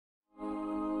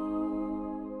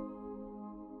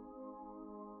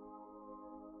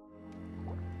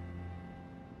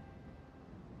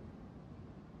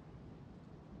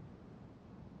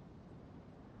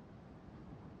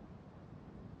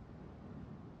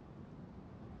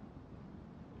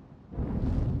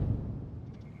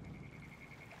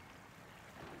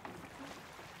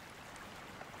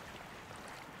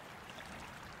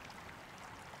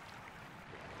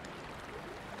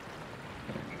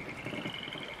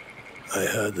I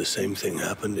heard the same thing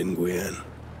happened in Guyenne.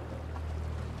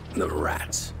 The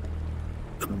rats.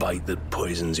 The bite that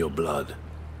poisons your blood.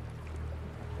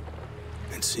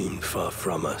 It seemed far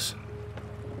from us.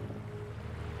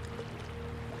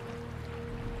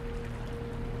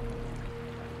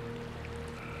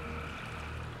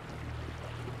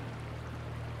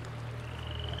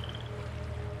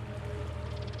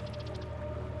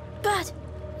 Bud,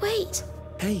 wait!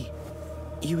 Hey,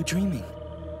 you were dreaming.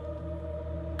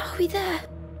 Are we there?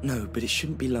 No, but it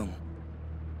shouldn't be long.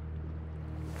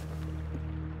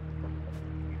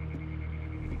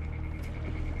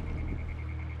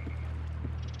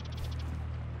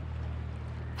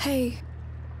 Hey.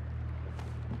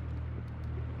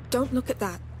 Don't look at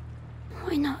that.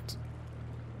 Why not?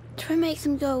 Try and make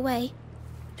them go away.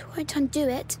 It won't undo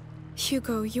it.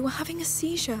 Hugo, you were having a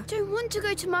seizure. Don't want to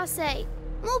go to Marseille.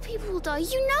 More people will die,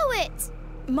 you know it!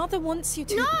 Mother wants you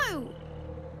to... No!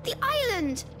 The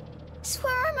island! It's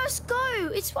where I must go.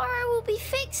 It's where I will be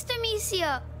fixed,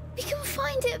 Amicia. We can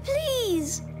find it,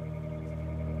 please.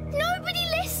 Nobody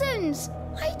listens.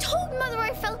 I told Mother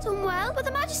I felt unwell, but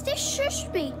the Majesty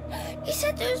shushed me. He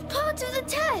said it was part of the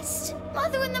test.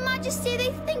 Mother and the Majesty,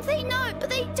 they think they know,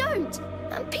 but they don't.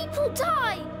 And people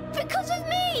die because of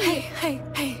me.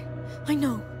 Hey. I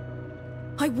know.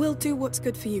 I will do what's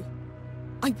good for you.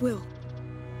 I will.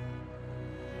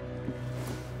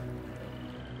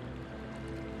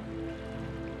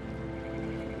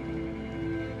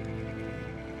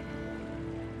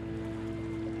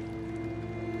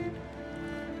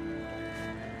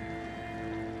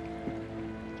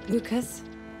 Lucas,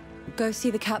 go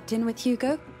see the captain with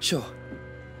Hugo. Sure.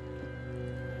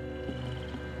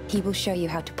 He will show you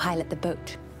how to pilot the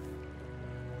boat.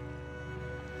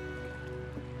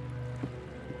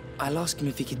 I'll ask him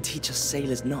if he can teach us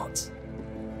sailors knots.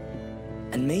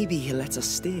 And maybe he'll let us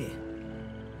steer.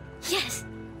 Yes.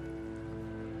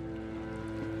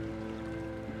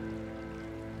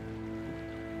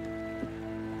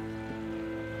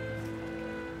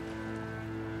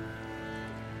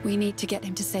 We need to get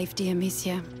him to safety,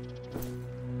 Amicia.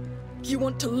 You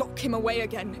want to lock him away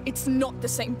again. It's not the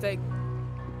same thing.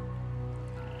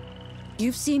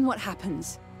 You've seen what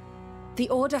happens. The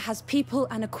Order has people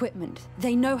and equipment.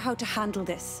 They know how to handle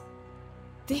this.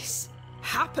 This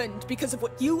happened because of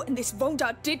what you and this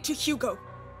Vonda did to Hugo.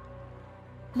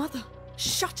 Mother,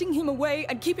 shutting him away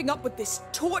and keeping up with this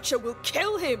torture will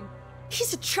kill him.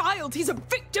 He's a child. He's a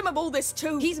victim of all this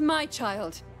too. He's my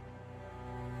child.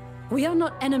 We are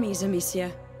not enemies,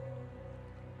 Amicia.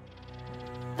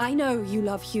 I know you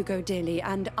love Hugo dearly,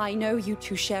 and I know you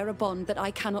two share a bond that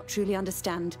I cannot truly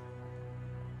understand.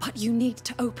 But you need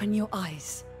to open your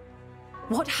eyes.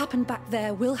 What happened back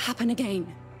there will happen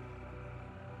again.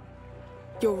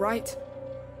 You're right.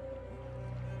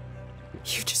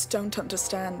 You just don't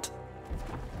understand.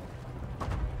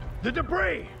 The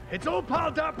debris! It's all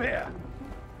piled up here!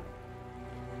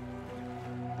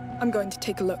 I'm going to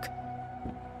take a look.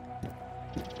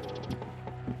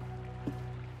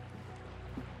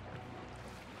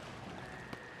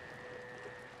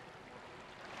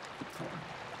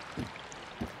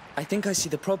 I think I see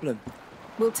the problem.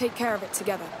 We'll take care of it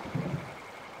together.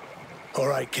 All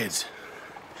right, kids.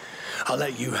 I'll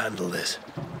let you handle this.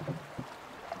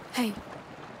 Hey,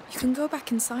 you can go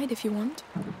back inside if you want.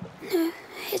 No,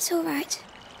 it's all right.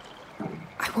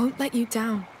 I won't let you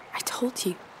down. I told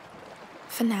you.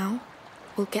 For now,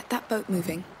 we'll get that boat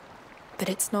moving. But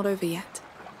it's not over yet.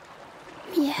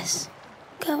 Yes,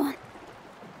 go on.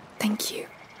 Thank you.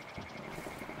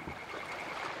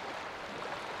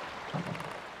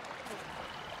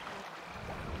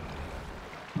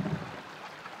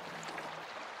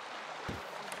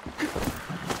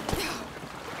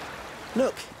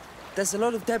 Look, there's a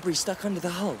lot of debris stuck under the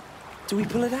hull. Do we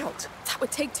pull it out? That would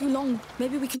take too long.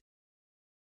 Maybe we can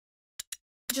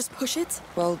just push it?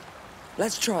 Well,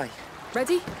 let's try.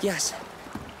 Ready? Yes.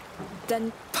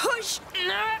 Then push!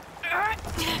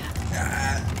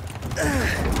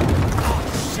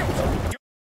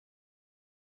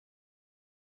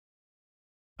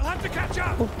 I'll have to catch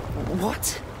up!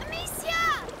 What?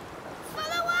 Amicia!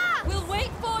 Follow up! We'll wait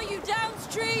for you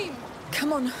downstream!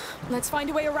 Come on, let's find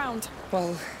a way around.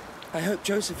 Well, I hope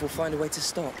Joseph will find a way to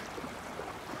stop.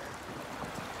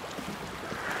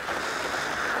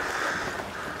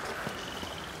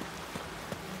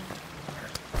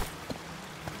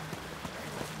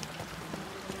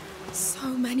 So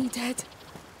many dead.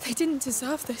 They didn't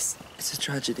deserve this. It's a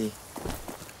tragedy.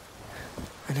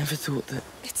 I never thought that...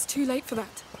 It's too late for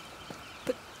that.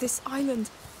 But this island,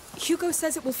 Hugo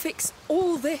says it will fix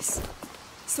all this.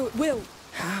 So it will.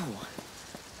 How?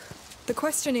 The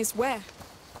question is where?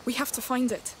 We have to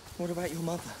find it. What about your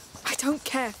mother? I don't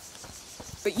care.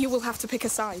 But you will have to pick a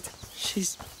side.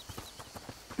 She's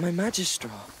my Magistrar.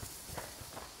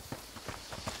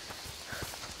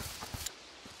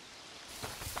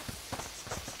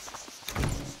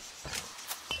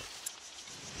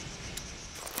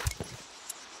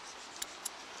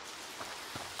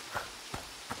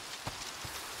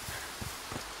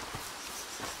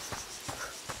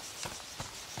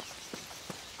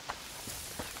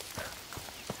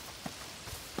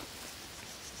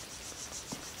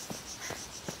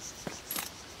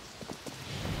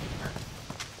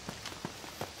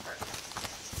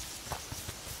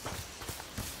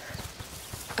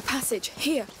 Passage,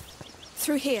 here.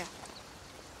 Through here.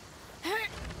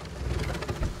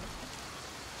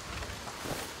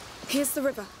 Here's the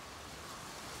river.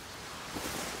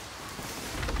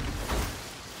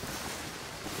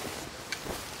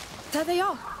 There they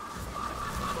are.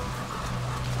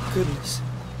 Goodness.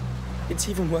 It's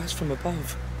even worse from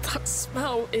above. That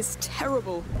smell is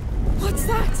terrible. What's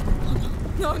that?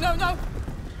 No, no, no.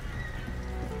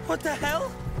 What the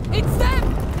hell? It's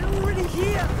them! They're already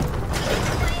here!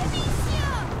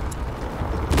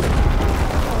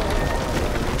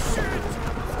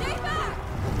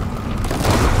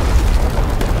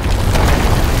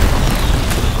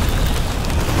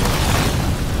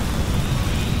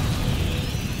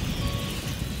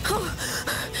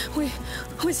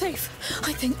 We're safe,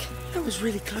 I think. That was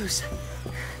really close.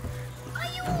 Are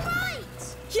you all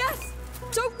right? Yes!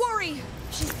 Don't worry!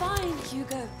 She's fine,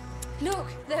 Hugo. Look,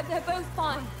 they're both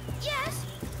fine. Yes,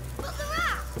 but the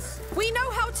rats. We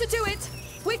know how to do it!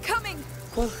 We're coming!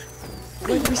 Well,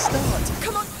 where do we start?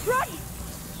 Come on, run!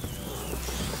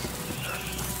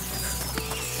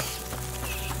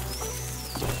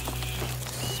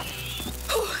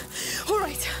 All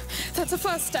right, that's a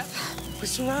first step. We're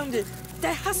surrounded.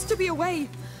 There has to be a way.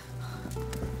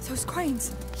 Those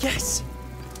cranes. Yes.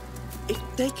 If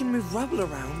they can move rubble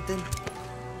around, then...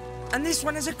 And this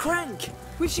one has a crank.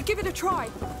 We should give it a try.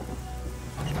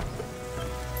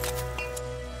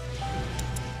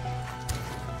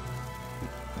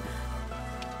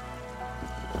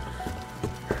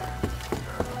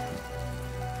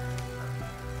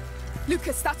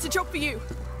 Lucas, that's a job for you.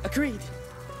 Agreed.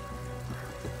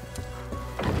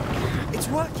 It's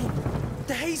working.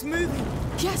 The hay's moving.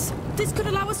 Yes, this could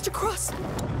allow us to cross.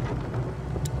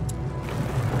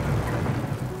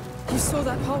 You saw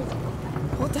that hole.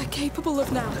 What they're capable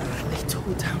of now. They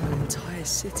tore down an entire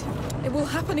city. It will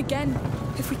happen again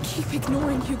if we keep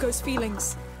ignoring Hugo's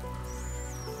feelings.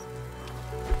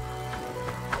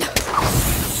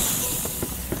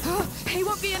 Hay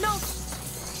won't be enough.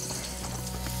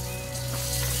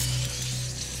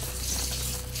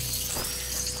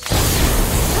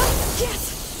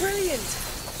 Yes! Brilliant!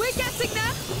 We're getting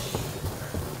there!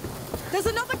 There's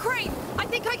another crane! I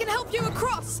think I can help you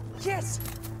across! Yes!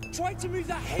 Try to move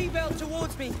that hay bale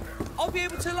towards me. I'll be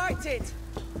able to light it.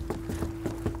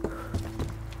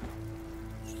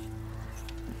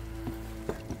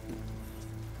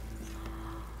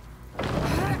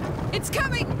 It's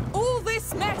coming! All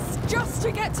this mess just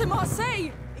to get to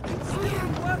Marseille! It can still be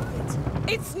worth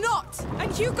it. It's not!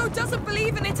 And Hugo doesn't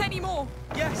believe in it anymore!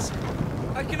 Yes!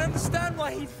 I can understand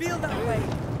why he'd feel that way.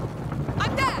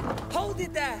 I'm there! Hold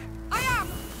it there! I am!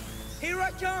 Here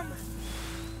I come!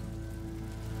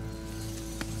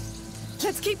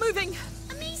 Let's keep moving!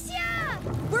 Amicia!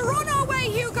 We're on our way,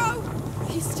 Hugo!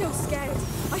 He's still scared.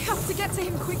 I have to get to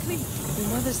him quickly. Your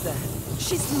mother's there.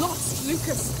 She's lost,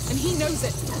 Lucas, and he knows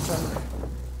it.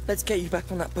 Let's get you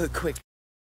back on that boat quick.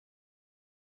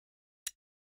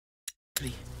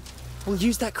 We'll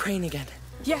use that crane again.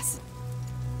 Yes.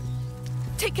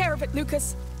 Take care of it,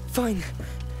 Lucas. Fine.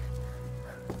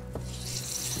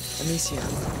 Amicia,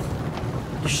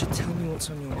 you should tell me what's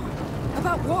on your mind.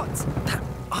 About what? That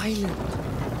island.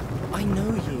 I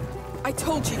know you. I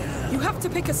told you, you have to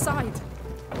pick a side.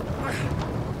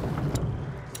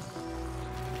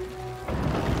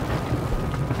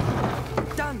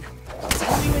 Done.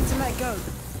 Tell me when to let go.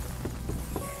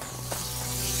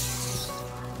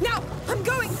 Now, I'm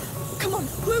going! Come on,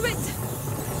 move it!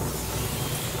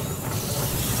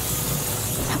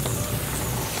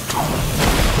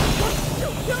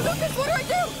 No, Lucas, what do I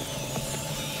do?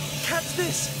 Catch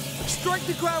this. Strike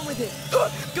the ground with it.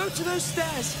 Go to those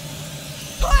stairs.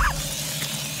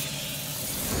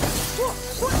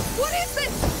 What is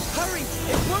this? Hurry.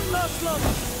 It won't last long.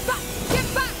 Back! Get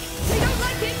back! They don't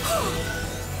like it!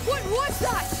 What was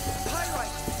that?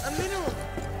 Pyrite. A mineral.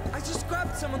 I just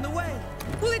grabbed some on the way.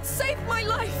 Well, it saved my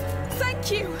life.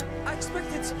 Thank you. I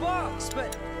expected sparks,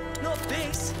 but not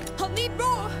this. I'll need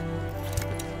more.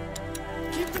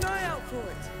 Keep an eye out for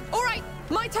it. All right,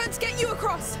 my turn to get you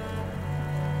across.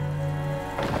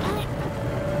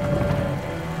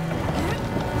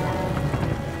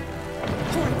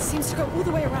 Point seems to go all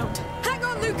the way around. Hang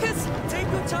on, Lucas! Take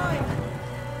your time.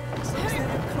 As long as they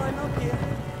don't climb up here.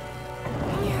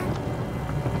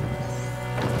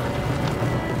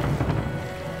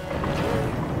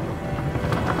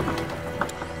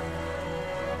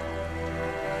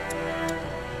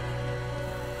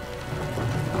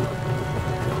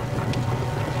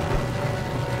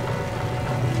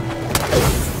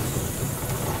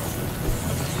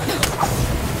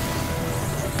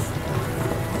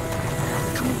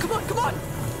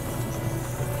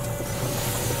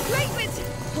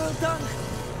 Well done.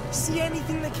 See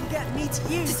anything that can get me to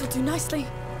you? This'll do nicely.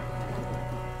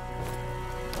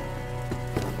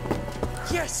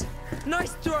 Yes!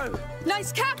 Nice throw!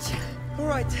 Nice catch! All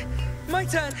right, my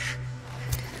turn.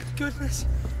 Goodness.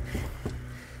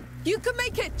 You can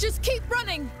make it! Just keep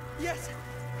running! Yes.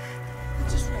 I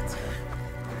just read.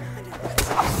 I know that.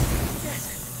 Yes.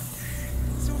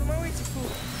 That's all am I waiting for.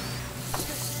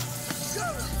 Go!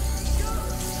 Go!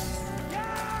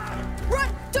 Yeah! Run!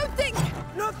 Don't think!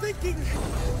 Not thinking!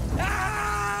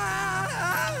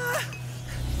 Ah!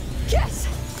 Yes!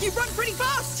 You run pretty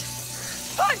fast!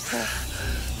 Push!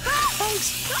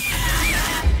 Thanks!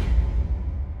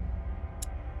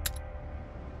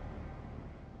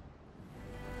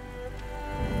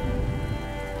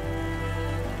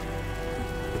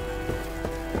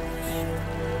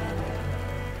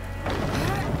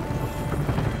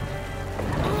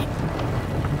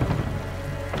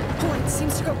 Point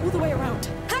seems to go all the way around.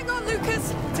 Hang on,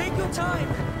 Lucas! Take your time.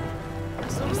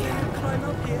 As long as they don't climb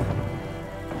up here.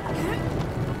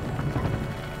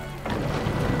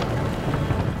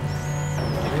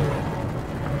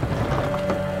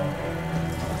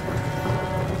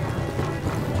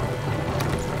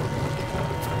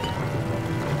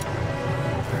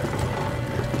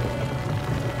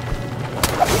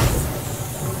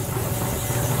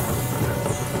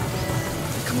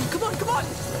 Come on, come on, come on!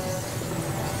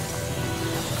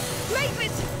 Leave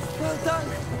it! Well done.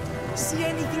 See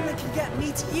anything that can get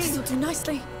me to you? This'll do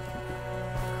nicely.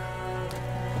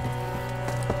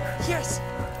 Yes!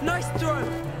 Nice throw!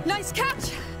 Nice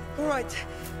catch! All right,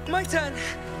 my turn.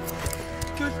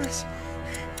 Goodness.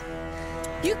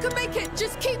 You can make it!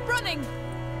 Just keep running!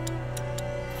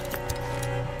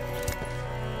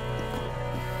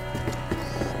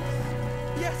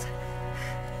 Yes!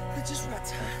 They're just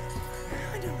rats.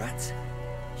 I know rats.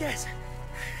 Yes.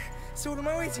 So what am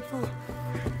I waiting for?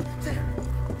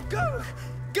 Go!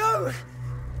 Go!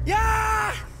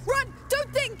 Yeah! Run!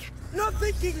 Don't think! Not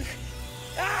thinking!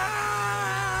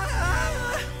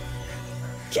 Ah!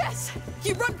 Yes!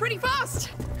 You run pretty fast!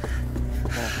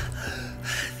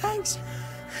 Thanks.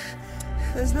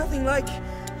 There's nothing like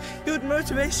good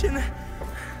motivation.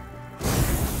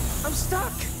 I'm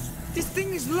stuck. This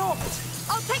thing is locked.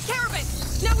 I'll take care of it!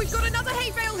 Now we've got another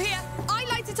hay bale here! I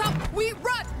light it up, we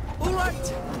run! All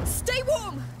right. Stay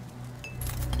warm!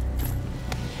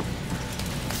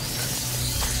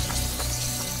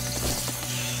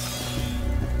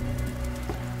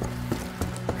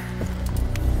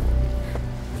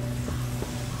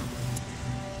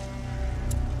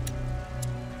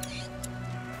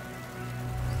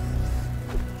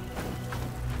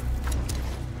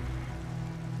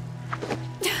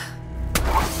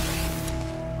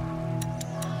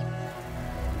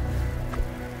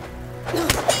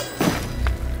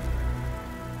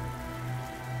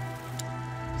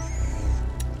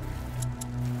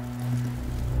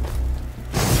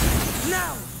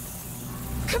 Now!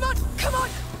 Come on, come on!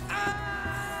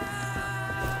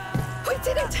 We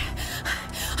did it!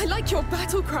 I like your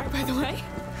battle cry, by the way.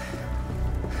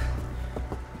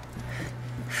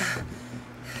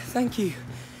 Thank you.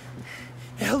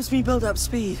 It helps me build up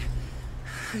speed,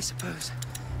 I suppose.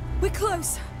 We're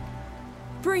close.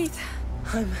 Breathe.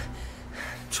 I'm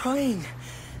trying.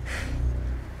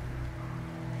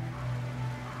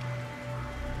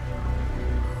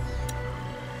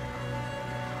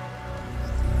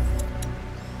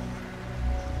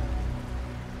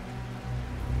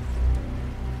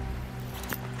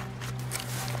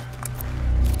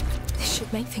 This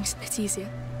should make things a bit easier.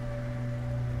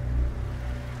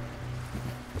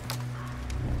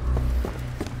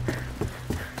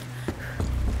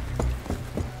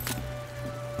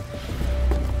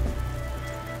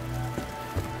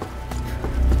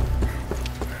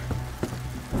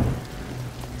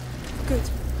 Good.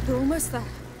 We're almost there.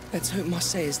 Let's hope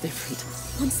Marseille is different.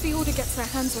 Once the Order gets their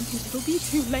hands on him, it'll be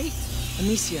too late.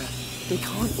 Amicia, they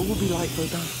can't all be like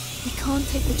Vaudin. We can't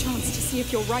take the chance to see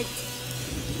if you're right.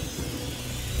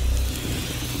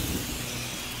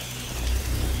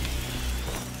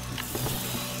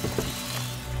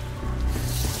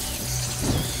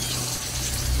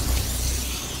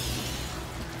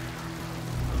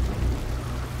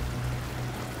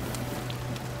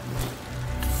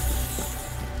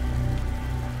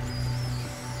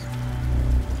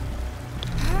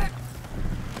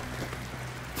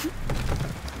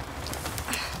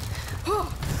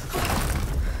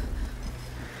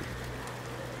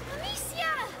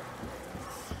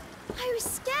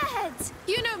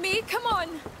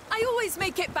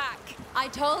 it back. I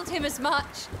told him as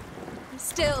much.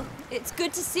 Still, it's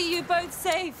good to see you both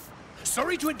safe.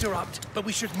 Sorry to interrupt, but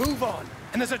we should move on.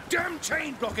 And there's a damn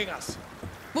chain blocking us.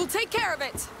 We'll take care of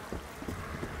it.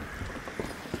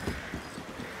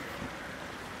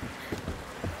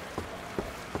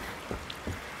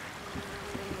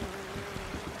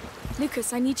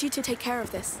 Lucas, I need you to take care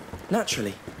of this.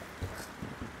 Naturally.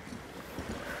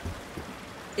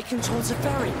 It controls a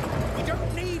ferry. We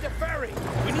don't need a ferry.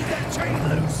 We need that chain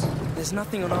loose. There's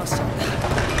nothing on our side.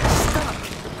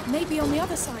 Stuck. Maybe on the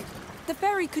other side. The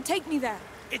ferry could take me there.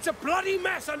 It's a bloody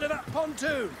mess under that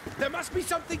pontoon. There must be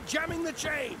something jamming the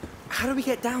chain. How do we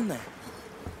get down there?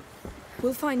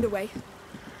 We'll find a way.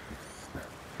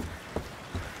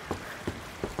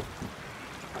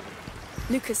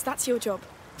 Lucas, that's your job.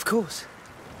 Of course.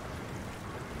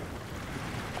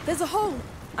 There's a hole.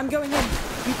 I'm going in.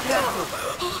 Be careful.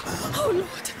 Oh,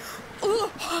 Lord. Oh.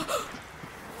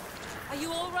 Are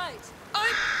you all right?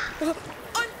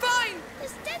 I'm fine.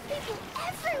 There's dead people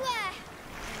everywhere.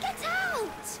 Get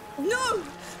out. No.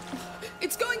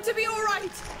 It's going to be all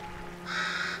right.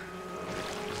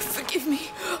 Forgive me.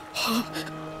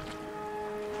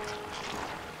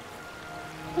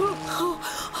 No.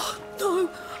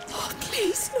 Oh,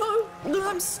 please, no. No,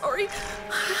 I'm sorry.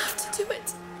 I have to do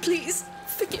it. Please,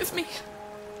 forgive me.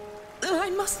 I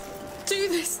must do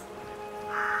this.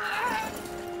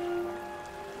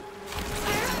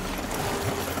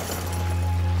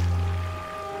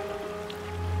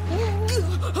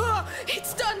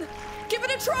 It's done. Give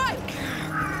it a try.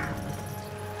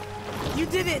 You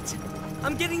did it!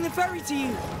 I'm getting the ferry to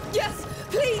you. Yes,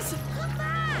 please. Come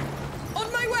back.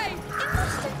 On my way. It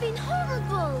must have been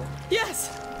horrible. Yes.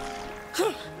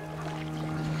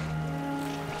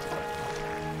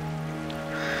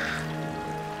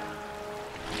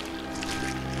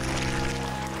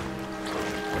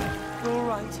 We're all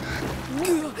right.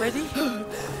 Ready?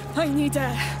 I need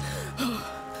air.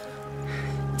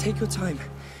 Take your time.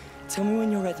 Tell me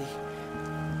when you're ready.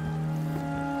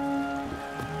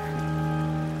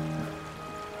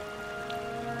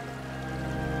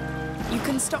 You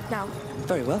can stop now.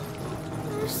 Very well.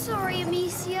 I'm sorry,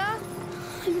 Amicia.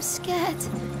 I'm scared.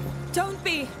 Don't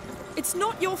be. It's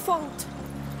not your fault.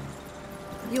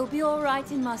 You'll be all right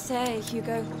in Marseille,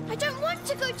 Hugo. I don't want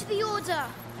to go to the Order.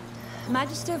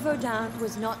 Magister Vaudin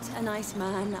was not a nice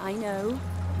man, I know.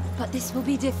 But this will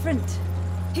be different.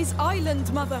 His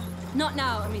island, Mother. Not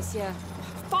now, Amicia.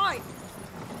 Fine.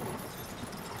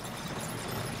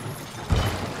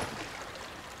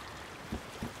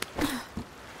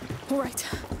 All right.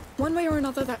 One way or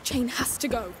another, that chain has to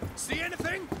go. See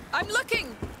anything? I'm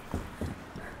looking.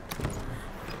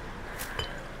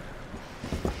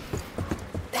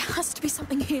 There has to be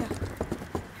something here.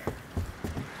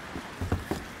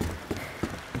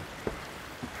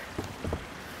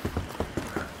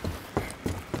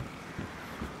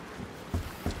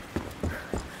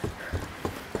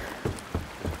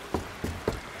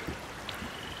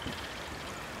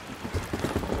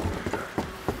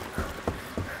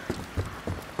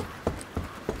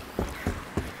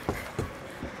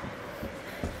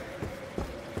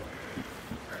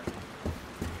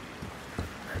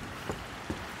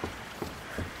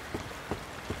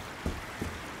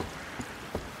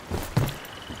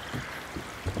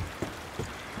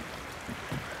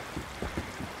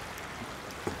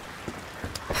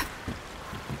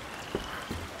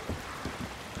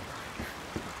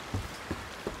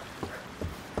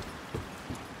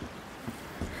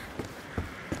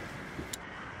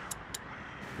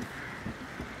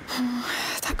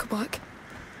 That could work.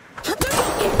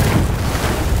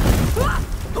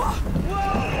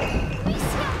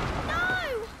 Amicia,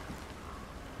 no!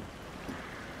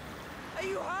 Are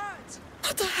you hurt?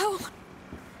 What the hell?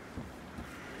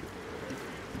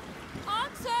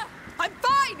 Answer! I'm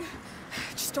fine!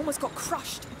 Just almost got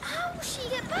crushed. How will she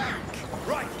get back?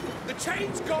 Right. The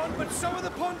chain's gone, but so are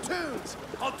the pontoons.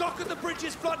 I'll dock at the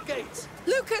bridge's floodgates.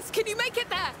 Lucas, can you make it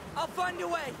there? I'll find a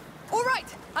way. All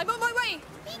right, I'm on my way.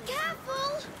 Be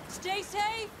careful. Stay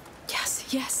safe!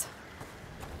 Yes.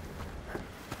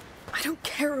 I don't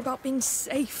care about being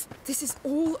safe. This is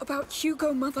all about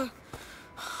Hugo, Mother.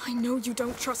 I know you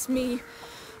don't trust me,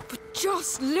 but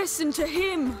just listen to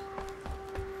him.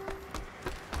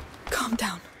 Calm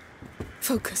down.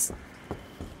 Focus.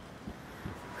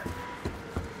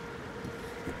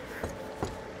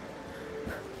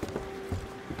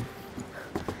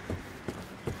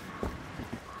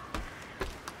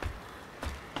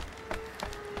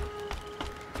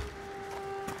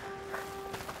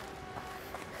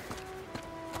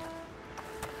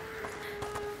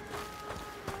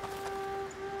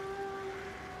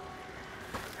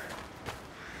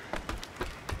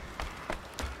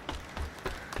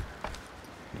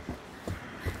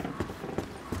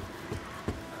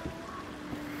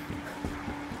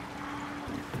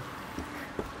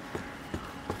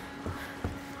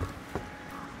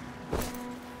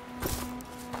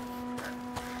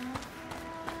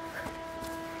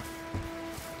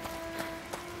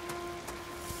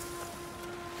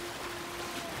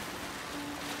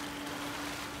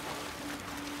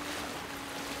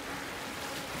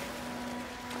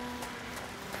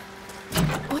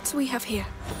 What do we have here?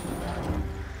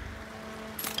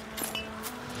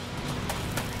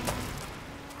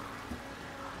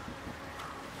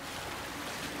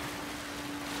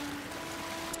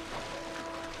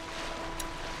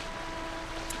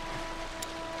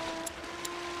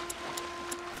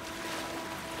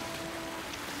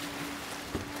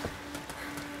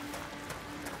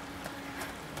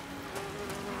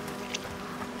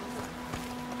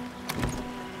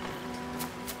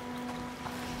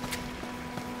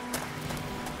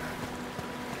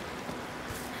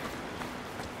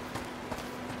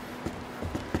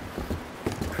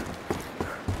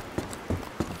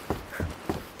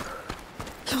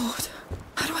 Lord,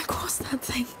 how do I cross that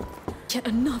thing? Yet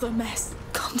another mess.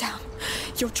 Calm down.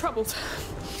 You're troubled.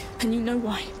 And you know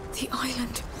why. The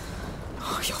island.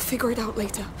 Oh, you'll figure it out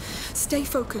later. Stay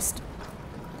focused.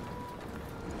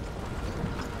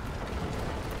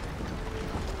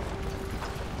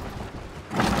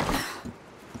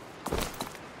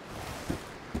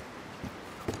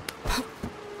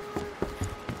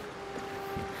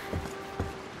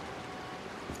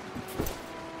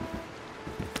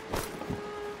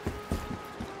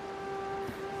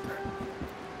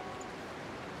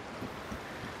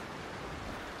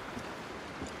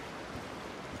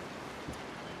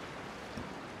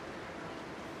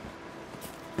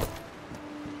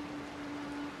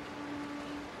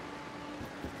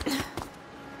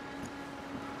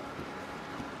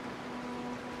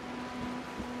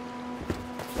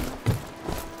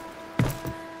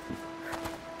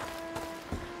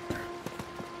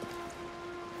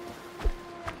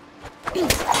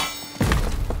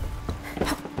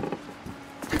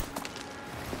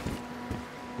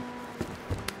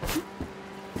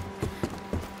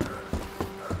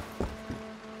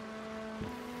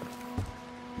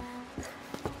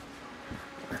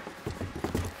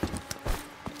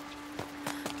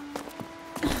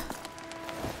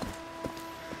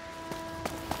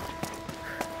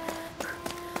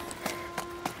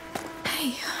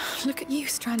 Look at you,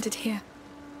 stranded here.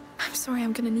 I'm sorry,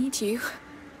 I'm gonna need you.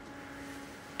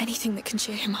 Anything that can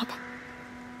cheer him up.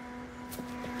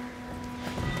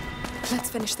 Let's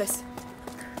finish this.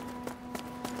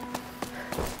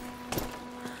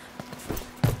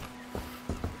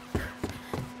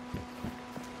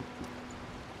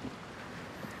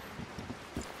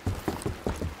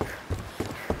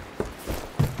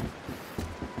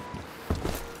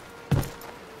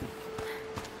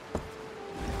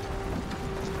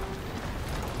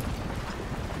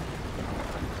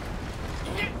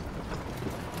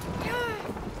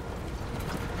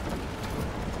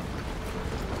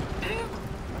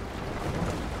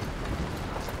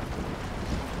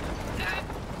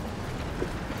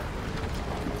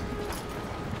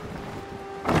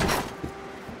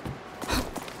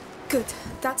 Good,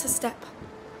 that's a step.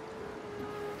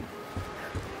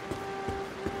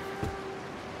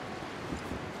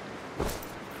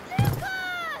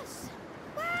 Lucas!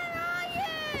 Where are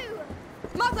you?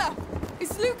 Mother!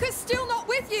 Is Lucas still not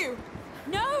with you?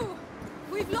 No!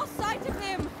 We've lost sight of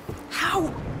him! How?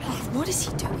 What is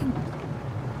he doing?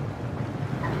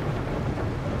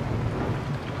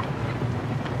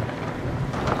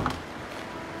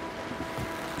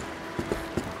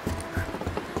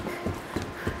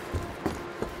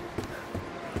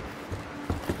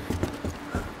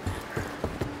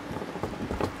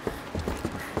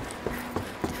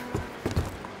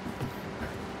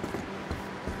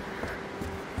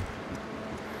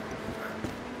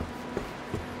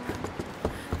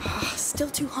 Still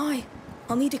too high.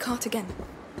 I'll need a cart again.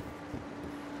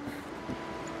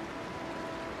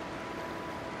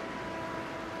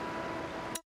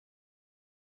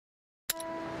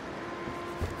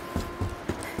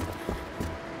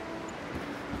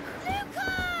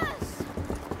 Lucas!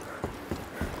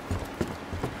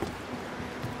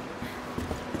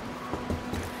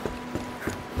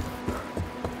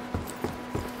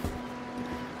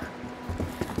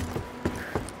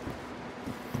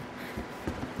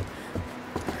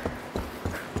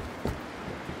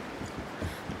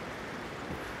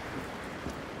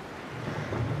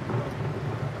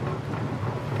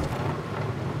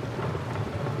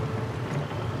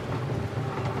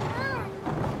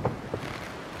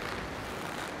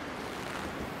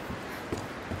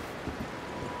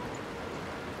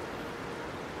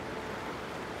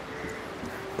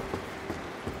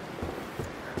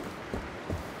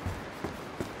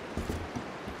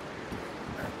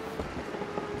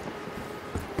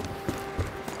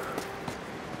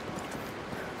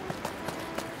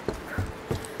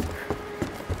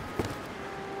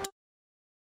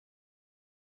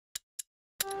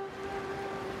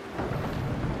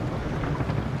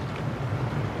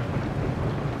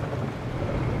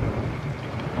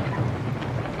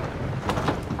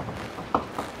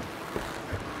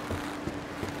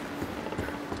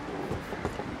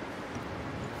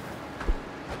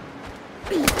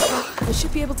 I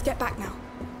should be able to get back now.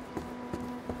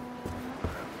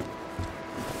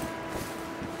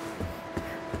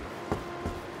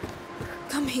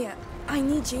 Come here. I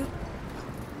need you.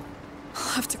 I'll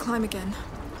have to climb again.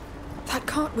 That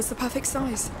cart was the perfect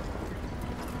size.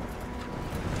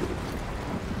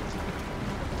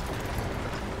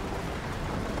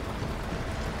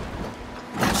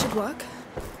 That should work.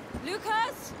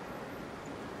 Lucas!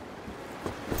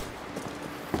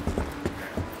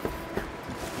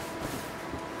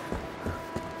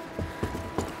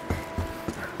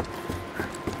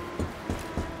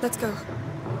 Let's go.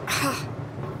 Ha!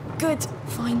 Good.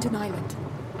 Find an island.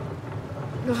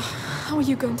 Ugh, how are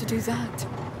you going to do that?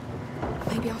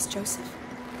 Maybe ask Joseph?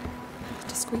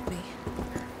 Discreetly.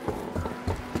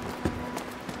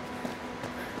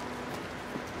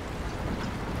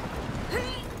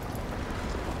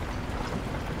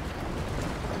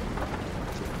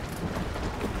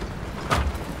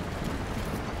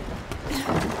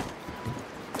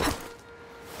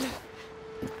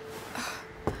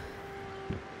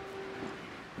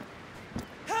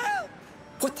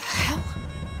 What the hell?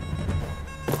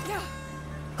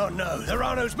 Oh no, they're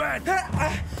Arno's men!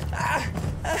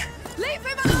 Leave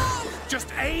him alone! Just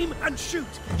aim and shoot!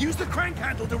 Use the crank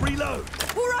handle to reload!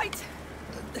 All right!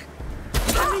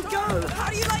 Let me go!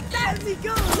 How do you like that? Let me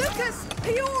go! Lucas,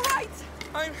 are you all right?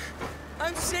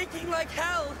 I'm shaking like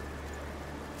hell.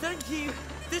 Thank you.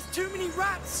 There's too many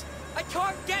rats. I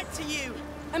can't get to you.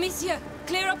 Amicia,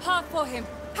 clear a path for him.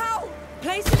 How?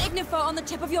 Place an ignifer on the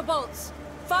tip of your bolts.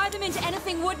 Fire them into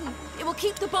anything wooden. It will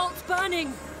keep the bolts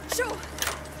burning. Sure.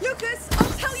 Lucas,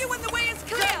 I'll tell you when the way is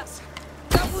clear. Thanks.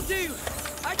 That will do.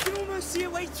 I can almost see a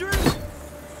way through.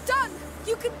 Done.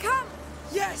 You can come.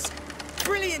 Yes.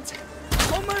 Brilliant.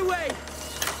 On my way.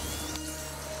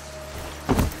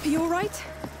 Are you all right?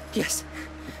 Yes.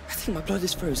 I think my blood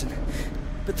is frozen.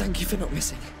 But thank you for not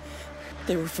missing.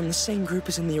 They were from the same group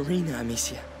as in the arena,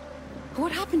 Amicia.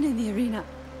 What happened in the arena?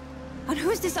 And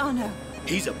who is this Arno?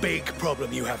 He's a big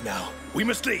problem you have now. We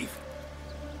must leave.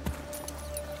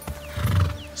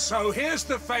 So here's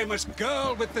the famous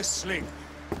girl with the sling.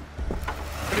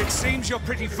 But it seems you're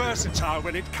pretty versatile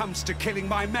when it comes to killing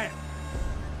my men.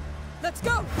 Let's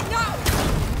go! Now!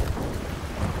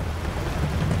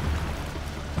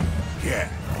 Here.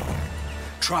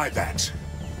 Try that.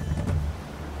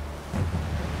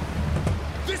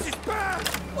 This is bad!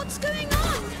 What's going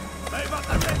on? They've up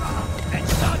the river! Then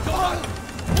start on!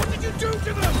 What did you do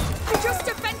to them? I just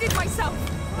defended myself!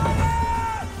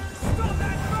 Stop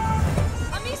that man!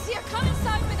 Amicia, come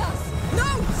inside with us.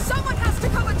 No! Someone has to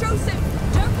cover Joseph!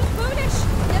 Joker's foolish.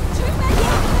 There's too many.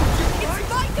 It's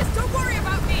Vicus, don't worry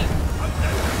about me!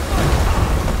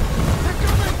 They're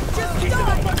coming! Just Keep them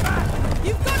off my die! back!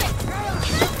 You've got it!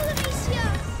 Careful, Amicia!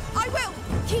 I will!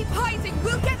 Keep hiding!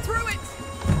 We'll get through it!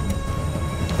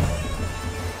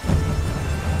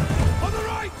 On the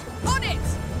right! On it!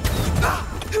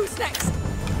 Who's next?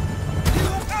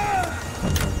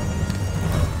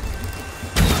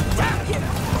 Damn you!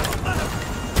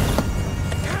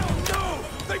 Hell no!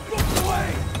 They blocked the way!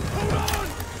 Hold on!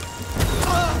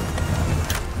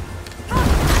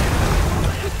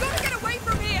 We've got to get away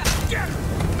from here! Yes!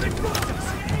 They blocked us!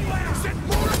 Said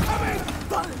more are coming!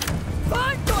 Fine!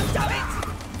 Fine, goddammit!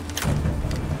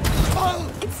 Oh!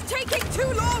 It's taking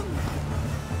too long!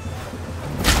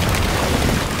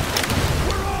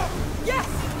 We're off! Yes!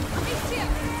 Amicia!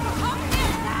 Come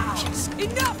here now! Yes.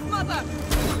 Enough, mother!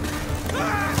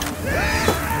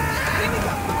 Here we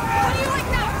go! How do you like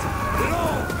that? No!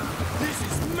 This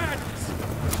is madness!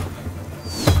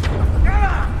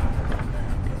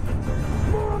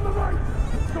 More on the right!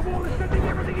 The wall is sending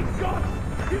everything he's got!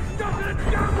 He's stuck in a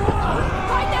damn wall!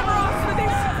 I never asked for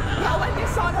this! I'll end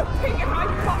this on a pig if I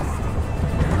must!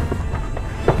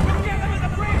 We'll get them at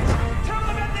the bridge! Tell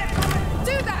them that they're coming!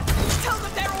 Do that! Tell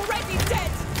them they're already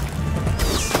dead!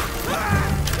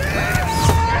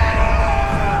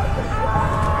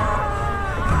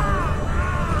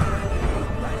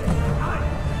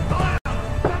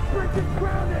 That bridge is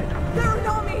grounded! They're an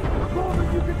army! More than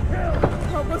you can kill!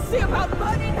 Oh, we'll see about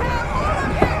burning hell, all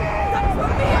of you! That's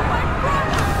for me and my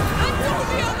brother! And all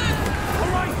the others!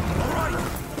 All right!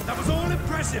 That was all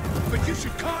impressive, but you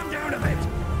should calm down a bit.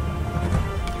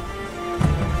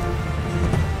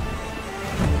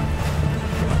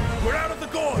 We're out of the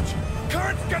gorge.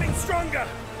 Current's getting stronger.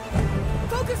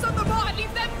 Focus on the bar and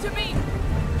leave them to me!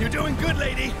 You're doing good,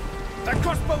 lady. That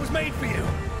crossbow was made for you.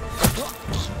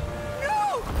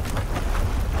 No!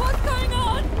 What's going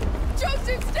on?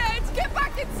 Joseph's dead! Get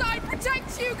back inside!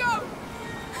 Protect Hugo!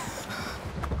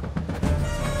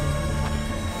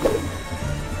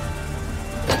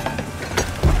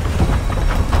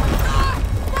 Ah!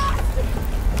 Fast!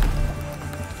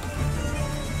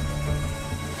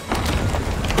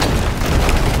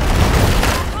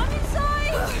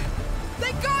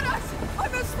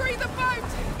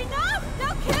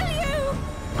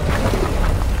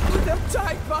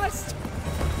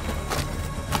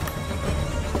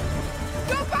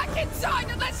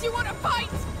 unless you want to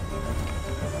fight!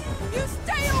 You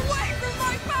stay away from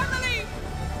my family!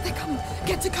 They come.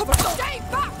 Get to cover. Stay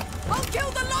back! I'll kill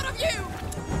the lot of you!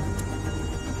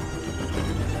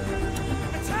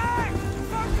 Attack!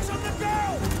 Focus on the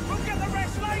girl! We'll get the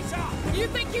rest later! You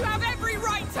think you have every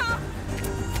right, huh?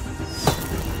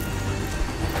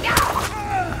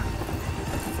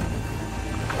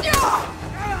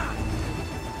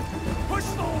 Push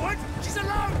forward! She's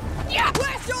alone! Yeah!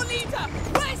 Where's your leader?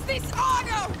 Where's this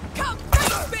Arno? Come,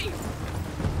 face me!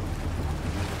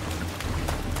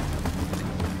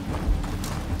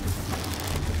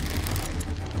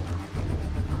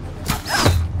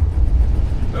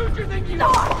 Who do you think you are?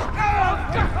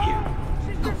 I'll gut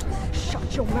you!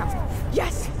 Shut your mouth.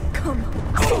 Yes, come.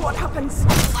 See what happens.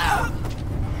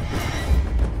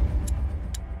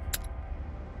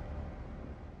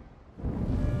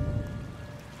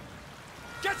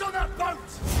 Get on that boat!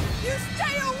 You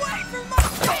stay away from my...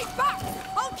 Stay back!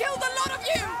 I'll kill the lot of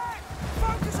you!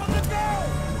 Focus on the girl!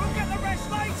 We'll get the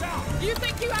rest later! You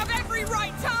think you have every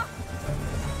right, huh?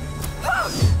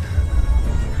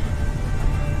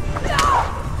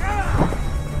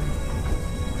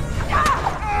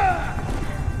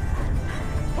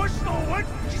 Push forward!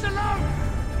 She's alone!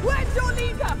 Where's your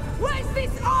leader? Where's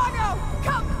this Arno?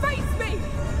 Come, face me!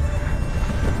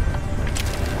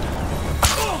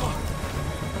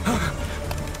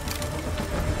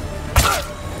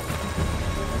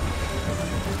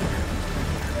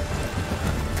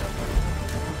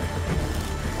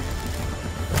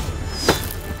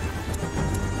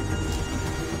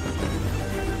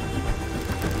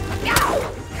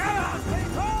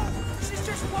 She's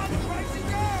just one crazy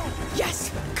girl!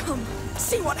 Yes, come.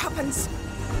 See what happens.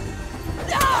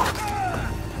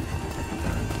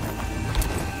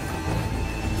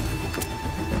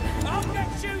 I'll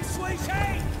get you,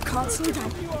 sweetie! Can't slow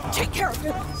down. Take care of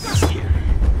him.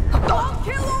 I'll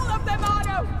kill all of them,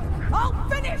 Arno! I'll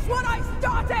finish what I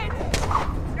started!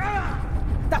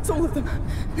 That's all of them.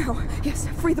 Now, yes,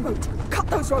 free the boat. Cut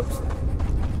those ropes.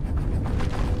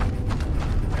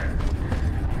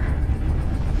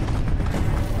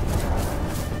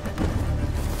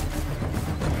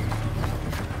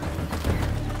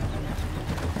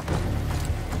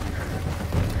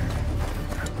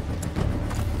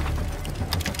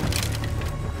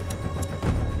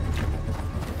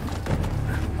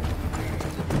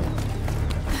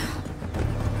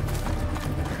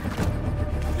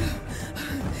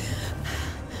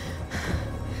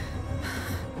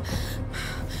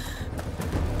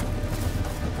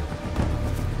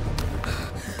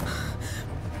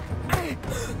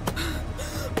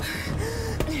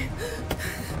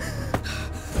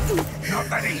 Not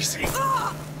that easy.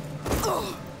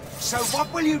 So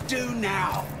what will you do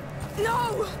now?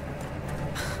 No!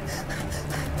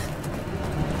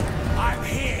 I'm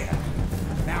here.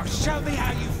 Now show me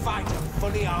how you fight a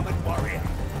fully armored warrior.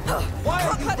 Why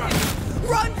are you Cut running? him.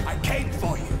 Run! I came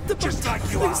for you, The just boat.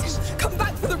 like you Lose him. asked. Come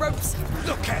back for the ropes.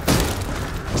 Look at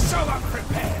you. So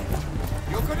unprepared.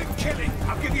 You're good at killing,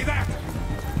 I'll give you that.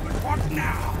 But what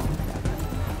now?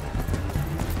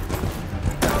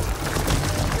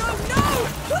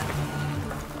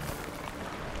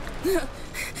 No!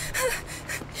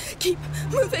 Keep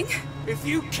moving. If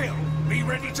you kill, be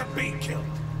ready to be killed.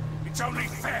 It's only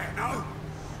fair, no?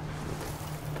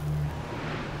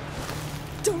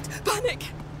 Don't panic.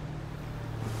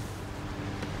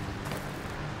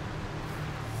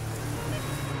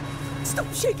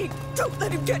 Stop shaking. Don't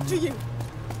let him get to you.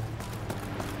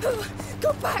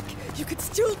 Go back. You could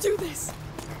still do this.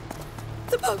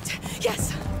 The boat.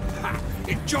 Yes. Ha!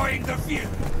 Enjoying the view.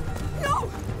 No!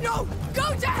 No!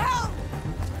 Go to hell!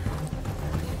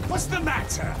 What's the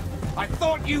matter? I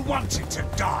thought you wanted to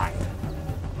die.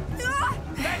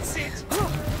 That's it.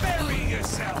 Bury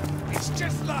yourself. It's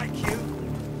just like you.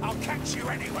 I'll catch you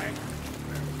anyway.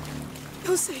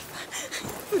 You're safe.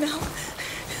 For now.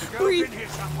 Girl's Breathe. in here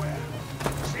somewhere.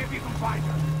 See if you can find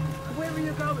her. Where are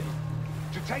you going?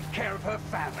 To take care of her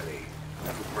family.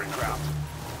 That'll bring her out.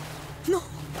 No,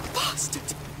 bastard.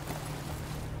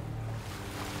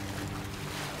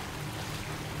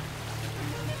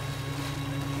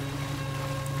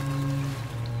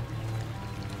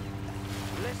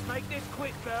 Let's make this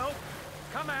quick, girl.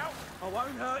 Come out. I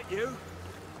won't hurt you.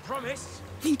 Promise.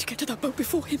 Need to get to that boat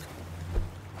before him.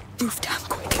 Move damn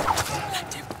quick.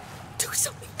 Let him do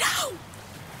something now.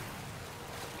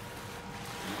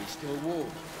 We still warm.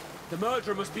 The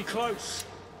murderer must be close.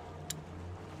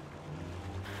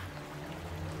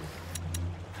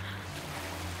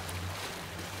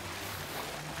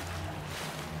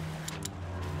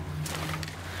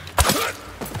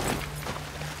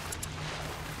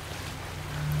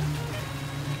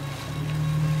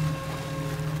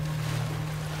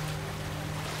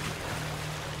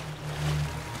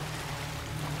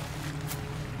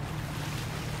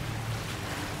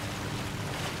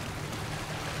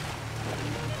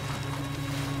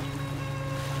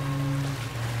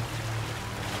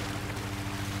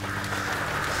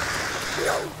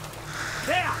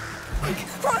 There!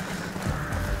 Run!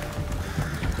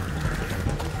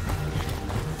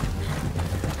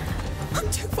 I'm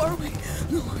too far away.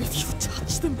 No, if you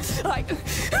touch them,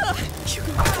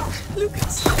 Hugo,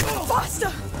 Lucas,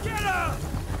 faster! Get her!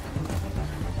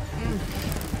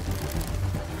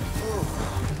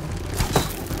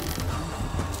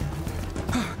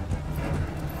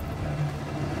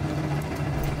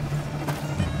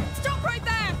 Stop right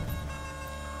there!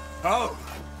 Oh,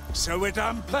 so we're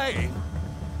done playing?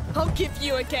 I'll give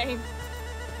you a game.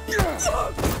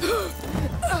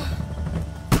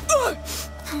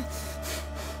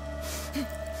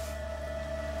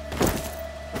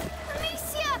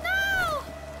 Amicia, no!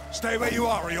 Stay where you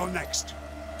are or you're next.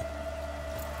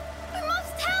 We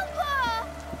must help her!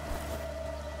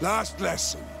 Last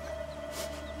lesson.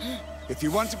 If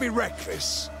you want to be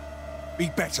reckless, be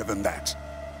better than that.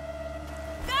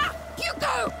 Ah!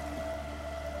 Hugo!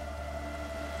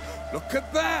 Look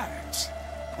at that!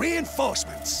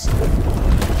 Reinforcements!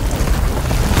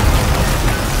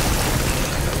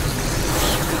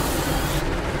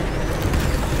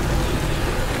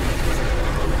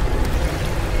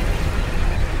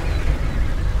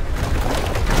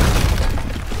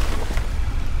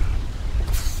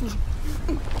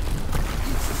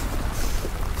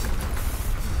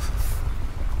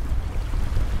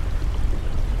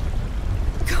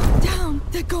 Calm down.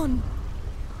 They're gone.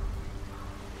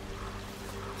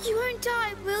 You won't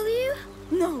die, will you?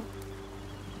 No.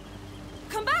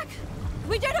 Come back!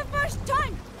 We don't have much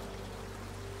time!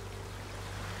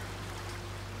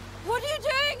 What are you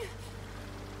doing?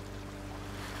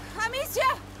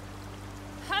 Amicia!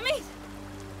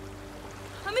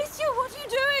 Amicia, what are you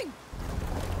doing?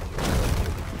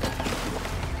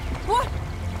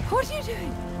 What are you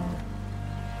doing?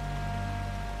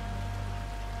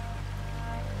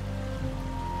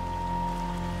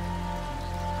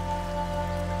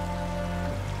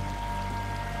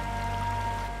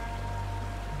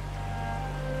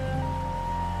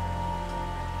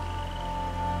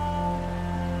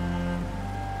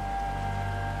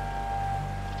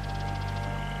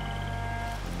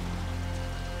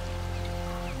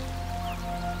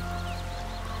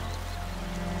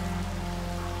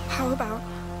 How about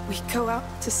we go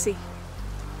out to sea?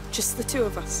 Just the two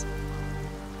of us.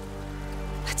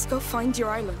 Let's go find your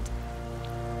island.